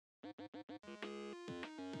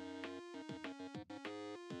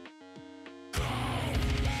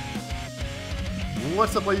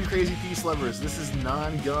What's up, all you crazy peace lovers? This is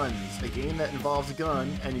Nongunz, a game that involves a gun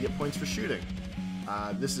and you get points for shooting.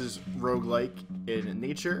 This is roguelike in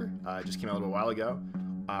nature. It just came out a little while ago.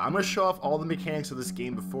 I'm going to show off all the mechanics of this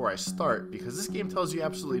game before I start, because this game tells you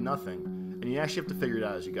absolutely nothing, and you actually have to figure it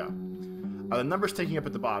out as you go. The numbers taking up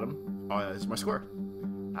at the bottom is my score.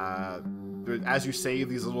 As you save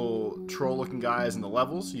these little troll-looking guys in the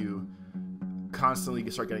levels, you constantly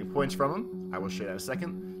start getting points from them. I will show you that in a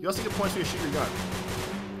second. You also get points when you shoot your gun.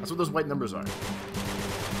 That's what those white numbers are. So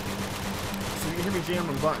you can hear me jam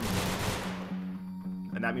on the button,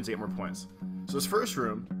 and that means I get more points. So this first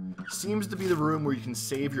room seems to be the room where you can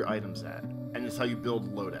save your items at, and it's how you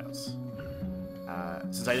build loadouts.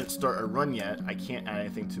 Since I didn't start a run yet, I can't add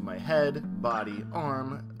anything to my head, body,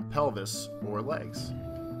 arm, pelvis, or legs.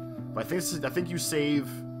 But I think you save.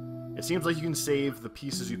 It seems like you can save the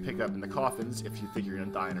pieces you pick up in the coffins if you think you're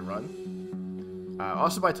gonna die in a run.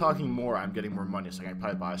 Also, by talking more, I'm getting more money, so I can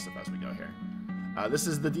probably buy stuff as we go here. This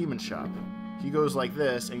is the demon shop. He goes like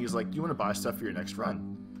this, and he's like, "Do you want to buy stuff for your next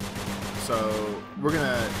run?" So we're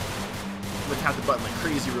gonna tap the button like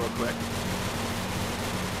crazy real quick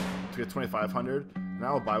to get 2,500. And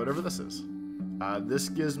I'll buy whatever this is. This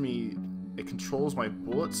gives me, it controls my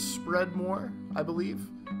bullet spread more, I believe.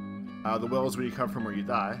 The well is where you come from, where you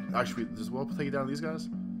die. Actually, does the well take you down to these guys?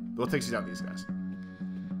 The well takes you down to these guys.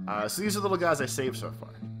 So these are the little guys I saved so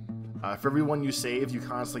far. For every one you save, you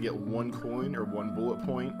constantly get 1 coin or 1 bullet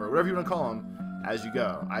point, or whatever you want to call them, as you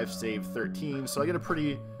go. I've saved 13, so I get a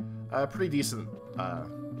pretty decent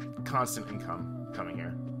constant income coming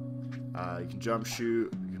here. You can jump,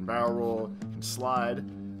 shoot, you can barrel roll, you can slide.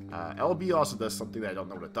 LB also does something that I don't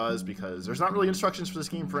know what it does, because there's not really instructions for this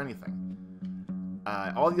game for anything.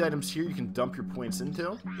 All the items here you can dump your points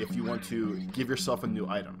into if you want to give yourself a new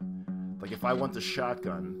item. Like if I want the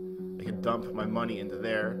shotgun, I can dump my money into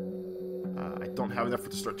there. I don't have enough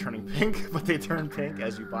to start turning pink, but they turn pink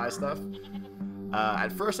as you buy stuff.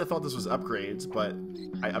 At first I thought this was upgrades, but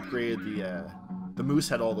I upgraded the moose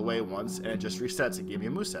head all the way once, and it just resets and gave me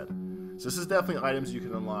a moose head. So this is definitely items you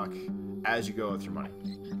can unlock as you go with your money.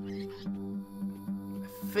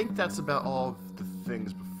 I think that's about all of the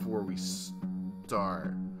things before we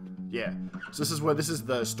start. Yeah, so this is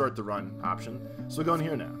the start the run option. So we'll go in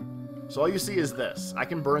here now. So all you see is this. I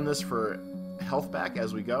can burn this for health back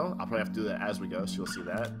as we go. I'll probably have to do that as we go, so you'll see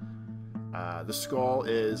that. The skull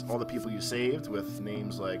is all the people you saved with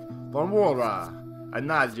names like Bonwora, and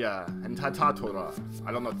Nadia, and Tatatora.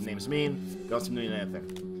 I don't know what the names mean. Don't seem to mean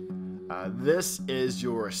anything. This is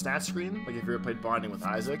your stat screen, like if you ever played Bonding with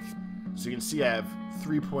Isaac. So you can see I have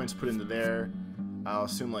 3 points put into there. I'll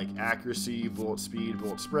assume like accuracy, bullet speed,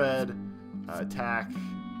 bullet spread, attack,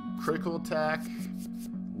 critical attack,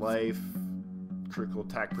 life, critical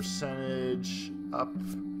attack percentage, up.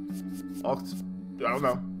 I don't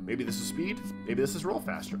know. Maybe this is speed. Maybe this is roll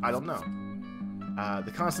faster. I don't know.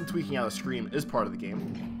 The constant tweaking out of the screen is part of the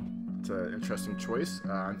game. It's an interesting choice.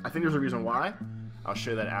 I think there's a reason why. I'll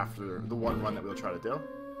show you that after the one run that we'll try to do.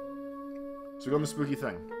 So we go on the spooky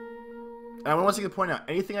thing. And I want to once again point out,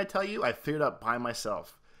 anything I tell you, I figured out by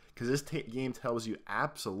myself. Because this game tells you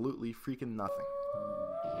absolutely freaking nothing.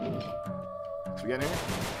 So we get in here.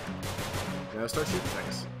 We're going to start shooting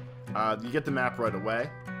things. You get the map right away.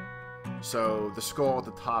 So the skull at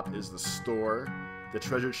the top is the store. The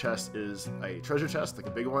treasure chest is a treasure chest, like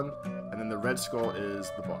a big one. And then the red skull is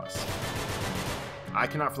the boss. I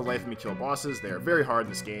cannot for the life of me kill bosses. They are very hard in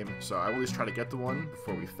this game, so I always try to get to one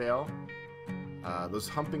before we fail. Those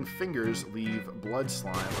humping fingers leave blood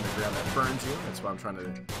slime on the ground that burns you. That's why I'm trying to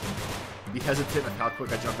be hesitant of how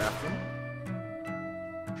quick I jump after them.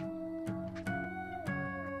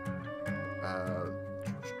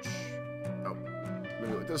 Oh, let me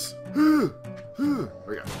go like this. There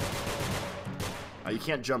we go. You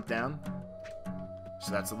can't jump down,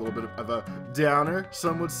 so that's a little bit of a downer,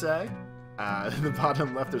 some would say. In the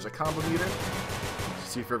bottom left, there's a combo meter.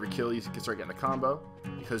 See, for every kill, you can start getting a combo.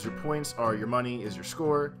 Because your points are your money is your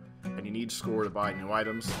score, and you need score to buy new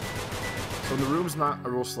items. So when the room's not a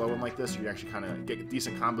real slow one like this, you actually kind of get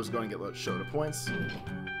decent combos going and get show the points.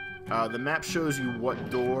 The map shows you what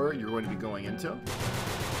door you're going to be going into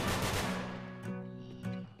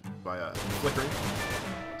by flickering.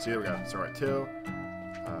 So here we go. So we're at 2.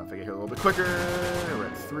 If I get here a little bit quicker, we're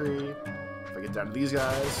at 3. If I get down to these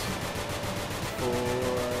guys, 4,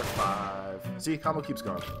 5. See, combo keeps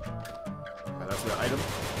going. That's the item,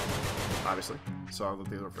 obviously. So I'll look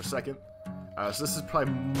at it for a second. So this is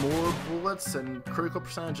probably more bullets and critical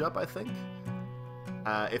percentage up, I think.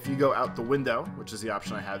 If you go out the window, which is the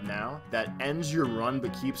option I have now, that ends your run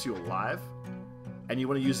but keeps you alive. and you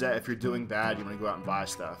want to use that if you're doing bad, you want to go out and buy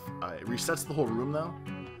stuff. It resets the whole room, though,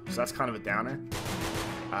 so that's kind of a downer.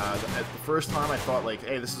 The first time I thought, like,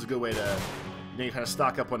 hey, this is a good way to, you kind of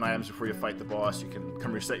stock up on items before you fight the boss. You can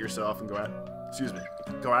come reset yourself and go at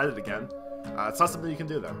it again. It's not something you can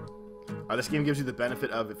do, though. This game gives you the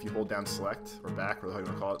benefit of, if you hold down select, or back, or how you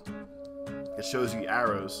want to call it, it shows you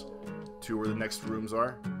arrows to where the next rooms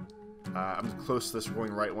are. I'm close to this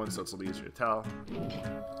rolling right one, so it's a little easier to tell.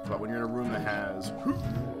 But when you're in a room that has...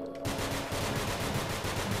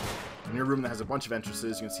 When you're in a room that has a bunch of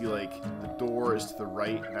entrances, you can see, like, the door is to the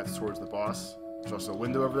right, and that's towards the boss. There's also a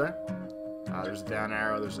window over there. There's a down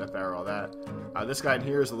arrow, there's an up arrow, all that. This guy in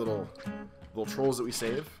here is the little trolls that we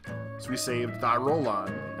save. So we saved roll on,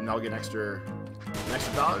 and now we'll get an extra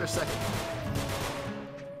 $1 a second.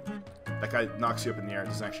 That guy knocks you up in the air, it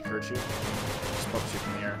doesn't actually hurt you. Just bumps you up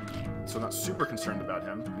in the air. So I'm not super concerned about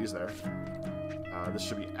him. He's there. This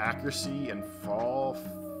should be accuracy and fall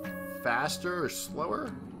faster or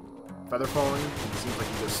slower. Feather falling, it seems like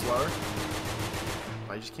he goes slower.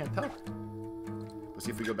 But I just can't tell. Let's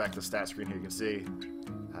see if we go back to the stat screen here. You can see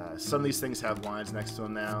some of these things have lines next to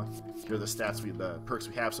them now. Here are the stats, the perks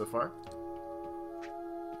we have so far.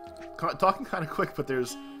 Talking kind of quick, but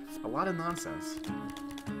there's a lot of nonsense.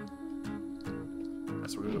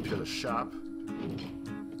 So we're going to go to the shop.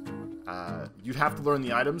 You'd have to learn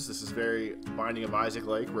the items. This is very Binding of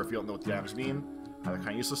Isaac-like, where if you don't know what the items mean, they're kind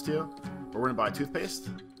of useless to you. But we're going to buy toothpaste.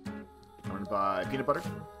 We're going to buy peanut butter.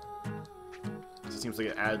 So it seems like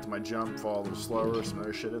it added to my jump, fall a little slower, some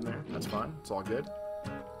other shit in there. That's fine. It's all good.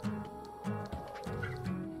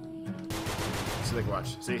 So like,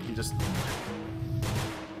 watch. See, he just...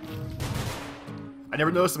 I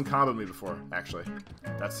never noticed him combo me before, actually.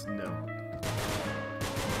 That's new.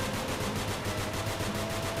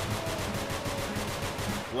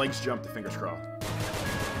 Legs jump, the fingers crawl.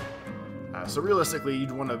 So realistically,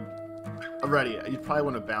 you'd want to... you'd probably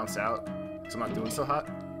want to bounce out, because I'm not doing so hot.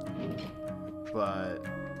 But,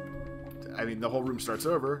 I mean, the whole room starts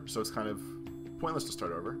over, so it's kind of pointless to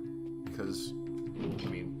start over. Because, I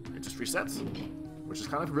mean, it just resets. Which is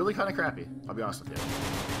really kind of crappy, I'll be honest with you.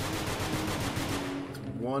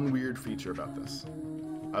 There's one weird feature about this.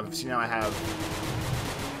 See, now I have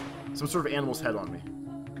some sort of animal's head on me.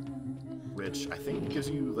 Which I think gives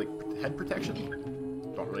you, like, head protection.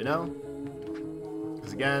 Don't really know.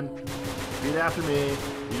 Because again, read after me,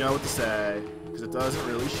 you know what to say, because it doesn't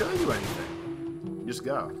really show you anything. You just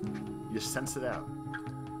go. You just sense it out.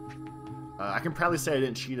 I can proudly say I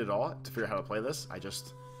didn't cheat at all to figure out how to play this. I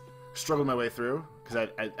just struggled my way through, because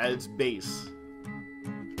at its base...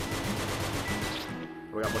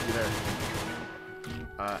 Oh, we got lucky there.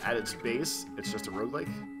 At its base, it's just a roguelike,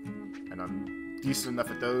 and I'm decent enough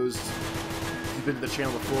at those. If you've been to the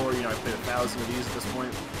channel before, you know I've played 1,000 of these at this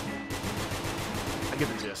point. I get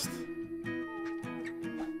the gist.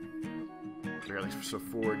 So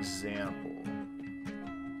for example,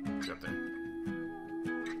 get up there.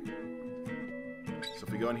 So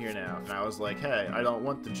if we go in here now, and I was like, hey, I don't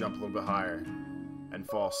want to jump a little bit higher and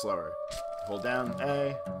fall slower. Hold down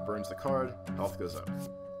A, burns the card, health goes up.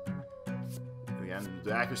 Again,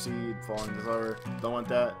 the accuracy, falling slower, don't want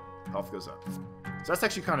that, health goes up. So that's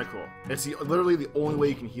actually kind of cool. It's literally the only way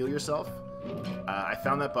you can heal yourself. I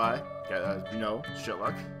found that by, you know, shit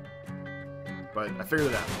luck. But I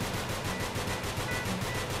figured it out.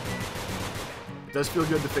 It does feel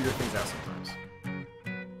good to figure things out sometimes.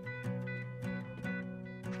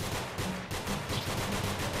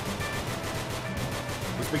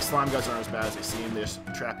 Those big slime guys aren't as bad as they seem. They just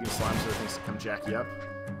trap you in slime so things come jack you up.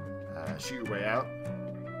 Shoot your way out.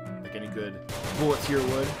 Like any good bullet tier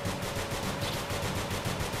would.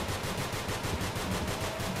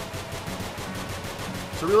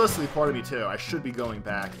 So realistically, part of me too, I should be going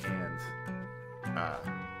back and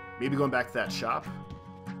maybe going back to that shop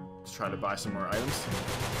to try to buy some more items.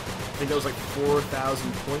 I think that was like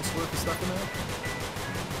 4,000 points worth of stuff in there.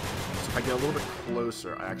 So if I get a little bit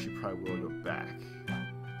closer, I actually probably will go back.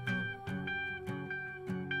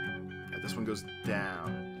 And this one goes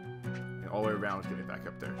down and all the way around to get me back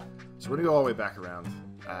up there. So we're gonna go all the way back around.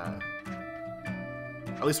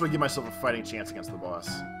 At least I'm gonna give myself a fighting chance against the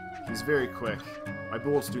boss. He's very quick. My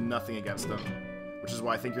bullets do nothing against him, which is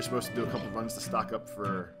why I think you're supposed to do a couple runs to stock up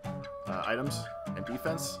for items and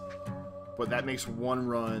defense. But that makes one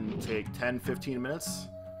run take 10-15 minutes,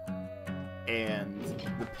 and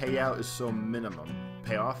the payout is so minimum.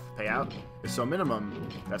 Payout is so minimum,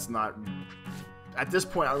 that's not... At this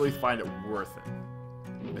point, I don't really find it worth it.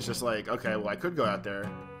 It's just like, okay, well, I could go out there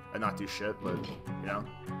and not do shit, but, you know,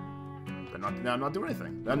 I'm not doing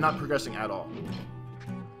anything. I'm not progressing at all.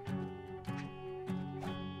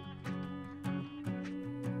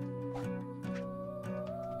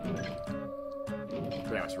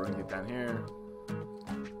 So anyway, so we're gonna get down here.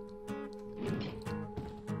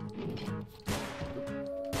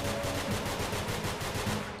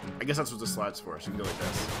 I guess that's what this slide's for, so you can go like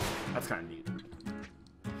this. That's kind of neat.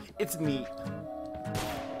 It's neat.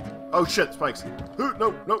 Oh shit, spikes. No,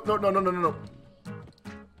 no, no, no, no, no, no, no.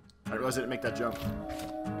 I realized I didn't make that jump.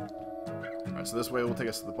 Alright, so this way will take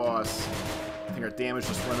us to the boss. I think our damage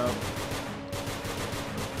just went up.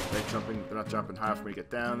 They're not jumping high for me to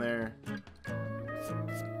get down there.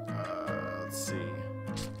 Let's see.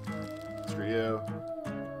 Screw you.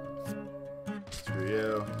 Screw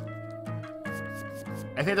you.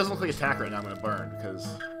 I think it doesn't look like attack right now. I'm going to burn because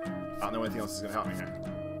I don't know anything else is going to help me here.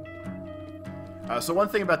 So one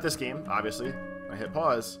thing about this game, obviously, when I hit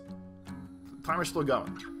pause, the timer's still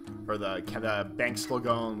going. Or the bank's still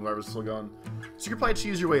going, whatever's still going. So you can probably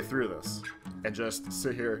cheese your way through this and just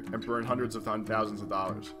sit here and burn hundreds of thousands of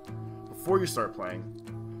dollars before you start playing.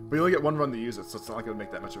 But you only get one run to use it, so it's not going to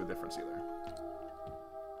make that much of a difference either.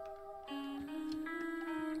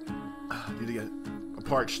 I need to get it. I'm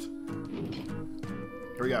parched.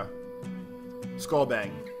 Here we go. Skull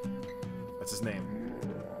Bang. That's his name.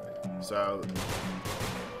 So,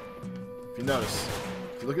 if you notice,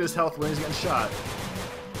 if you look at his health when he's getting shot,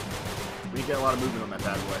 we get a lot of movement on that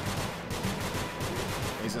bad boy.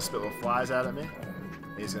 And he's gonna spit little flies out at me.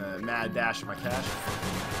 And he's gonna mad dash at my cash.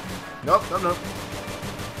 Nope, nope, nope.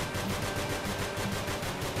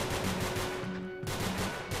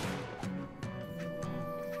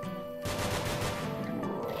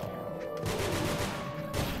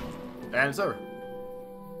 And it's over.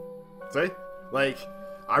 See? Like,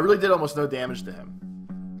 I really did almost no damage to him.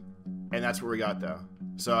 And that's what we got, though.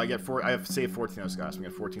 So I have saved 14 of those guys. So we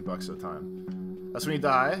get $14 at a time. That's when you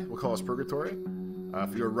die. We'll call this Purgatory.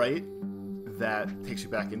 If you're right, that takes you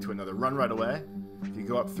back into another run right away. If you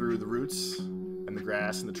go up through the roots and the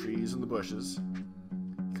grass and the trees and the bushes,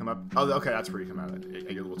 you come up. Oh, okay, that's where you come out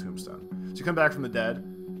at your little tombstone. So you come back from the dead,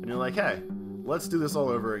 and you're like, hey, let's do this all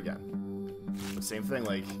over again. But same thing,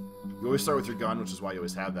 like, you always start with your gun, which is why you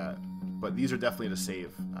always have that. But these are definitely to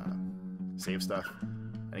save stuff.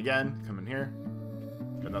 And again, come in here.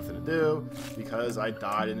 Got nothing to do because I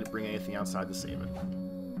died and didn't bring anything outside to save it.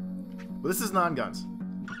 But this is Nongunz.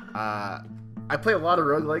 I play a lot of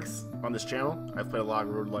roguelikes on this channel. I've played a lot of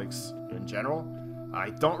roguelikes in general. I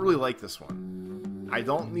don't really like this one. I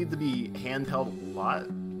don't need to be handheld a lot,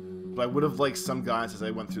 but I would have liked some guidance as I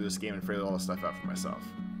went through this game and figured all this stuff out for myself.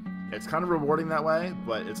 It's kind of rewarding that way,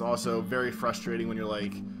 but it's also very frustrating when you're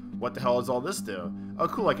like, what the hell does all this do? Oh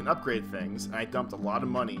cool, I can upgrade things. And I dumped a lot of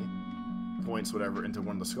money, points, whatever, into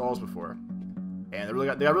one of the skulls before. And they really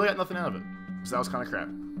got nothing out of it. So that was kind of crap.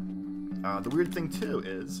 The weird thing too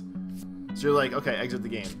is, so you're like, okay, exit the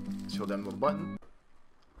game. So you hold down the little button,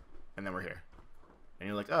 and then we're here. And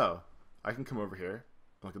you're like, oh, I can come over here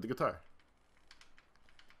and look at the guitar.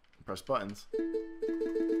 Press buttons.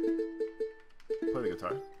 Play the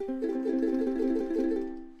guitar.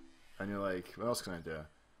 And you're like, what else can I do?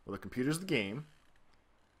 Well, the computer's the game.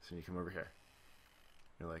 So you come over here.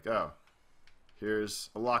 You're like, oh, here's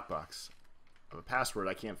a lockbox of a password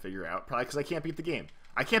I can't figure out. Probably because I can't beat the game.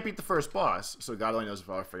 I can't beat the first boss, so God only knows if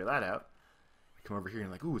I'll figure that out. I come over here and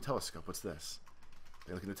you're like, ooh, a telescope, what's this?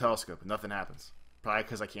 They look at the telescope and nothing happens. Probably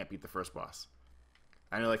because I can't beat the first boss.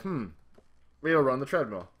 And you're like, maybe I'll run the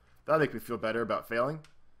treadmill. That'll make me feel better about failing.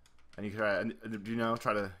 And you try,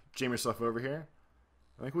 try to jam yourself over here.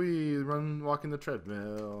 Like, walk in the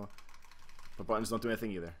treadmill. But buttons don't do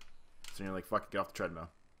anything either. So you're like, fuck it, get off the treadmill.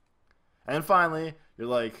 And then finally, you're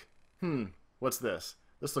like, what's this?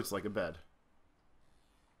 This looks like a bed.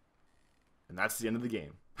 And that's the end of the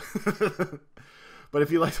game. But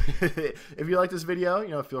if you like this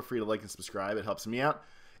video, feel free to like and subscribe. It helps me out.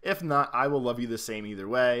 If not, I will love you the same either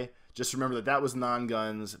way. Just remember that was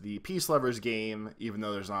Nongunz, the Peace Lovers game, even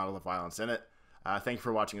though there's not a lot of violence in it. Thank you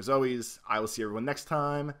for watching as always. I will see everyone next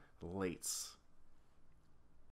time. Lates.